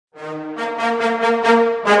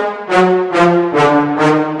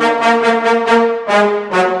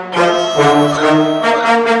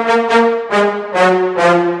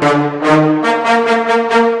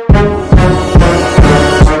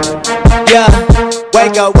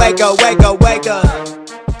Wake up, wake up, wake up, wake up.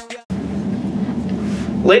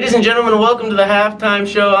 Ladies and gentlemen, welcome to the halftime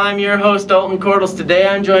show. I'm your host, Dalton Cordles. Today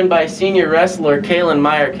I'm joined by senior wrestler Kalen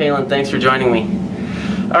Meyer. Kalen, thanks for joining me.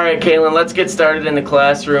 All right, Kalen, let's get started in the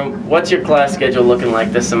classroom. What's your class schedule looking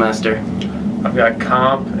like this semester? I've got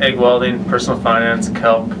comp, egg welding, personal finance,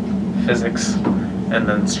 calc, physics, and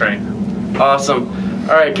then strength. Awesome.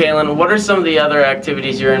 All right, Kalen, what are some of the other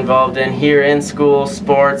activities you're involved in here in school,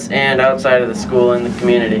 sports, and outside of the school in the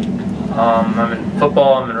community? I'm in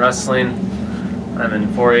football, I'm in wrestling, I'm in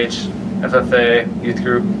 4-H, FFA, youth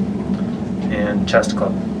group, and chess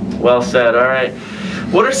club. Well said. All right.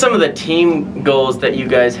 What are some of the team goals that you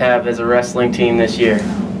guys have as a wrestling team this year?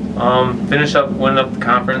 Finish up, win up the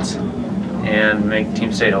conference, and make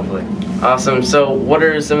team state hopefully. Awesome. So what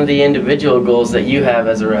are some of the individual goals that you have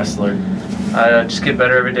as a wrestler? Just get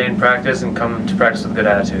better every day in practice and come to practice with a good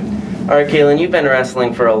attitude. All right, Kalen, you've been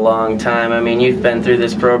wrestling for a long time. I mean, you've been through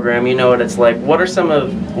this program. You know what it's like. What is some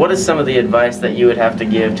of the advice that you would have to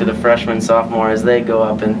give to the freshman, sophomore as they go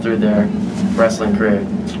up and through their wrestling career?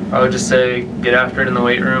 I would just say get after it in the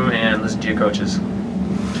weight room and listen to your coaches.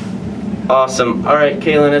 Awesome. All right,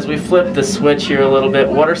 Kalen, as we flip the switch here a little bit,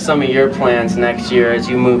 what are some of your plans next year as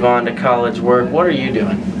you move on to college work? What are you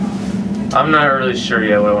doing? I'm not really sure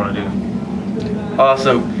yet what I want to do.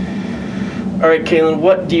 Awesome. All right, Kalen,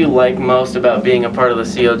 what do you like most about being a part of the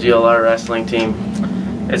CLGLR wrestling team?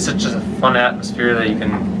 It's such a fun atmosphere that you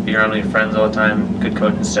can be around with your friends all the time, good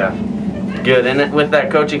coaching staff. Good, and with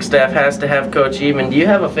that coaching staff has to have Coach Eben. Do you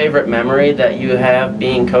have a favorite memory that you have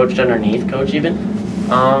being coached underneath Coach Eben?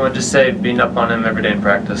 I'd just say beating up on him every day in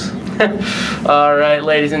practice. All right,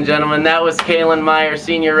 ladies and gentlemen, that was Kalen Meyer,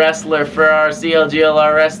 senior wrestler for our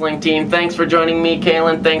CLGLR wrestling team. Thanks for joining me,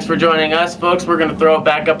 Kalen. Thanks for joining us, folks. We're going to throw it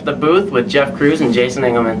back up the booth with Jeff Cruz and Jason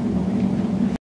Engelman.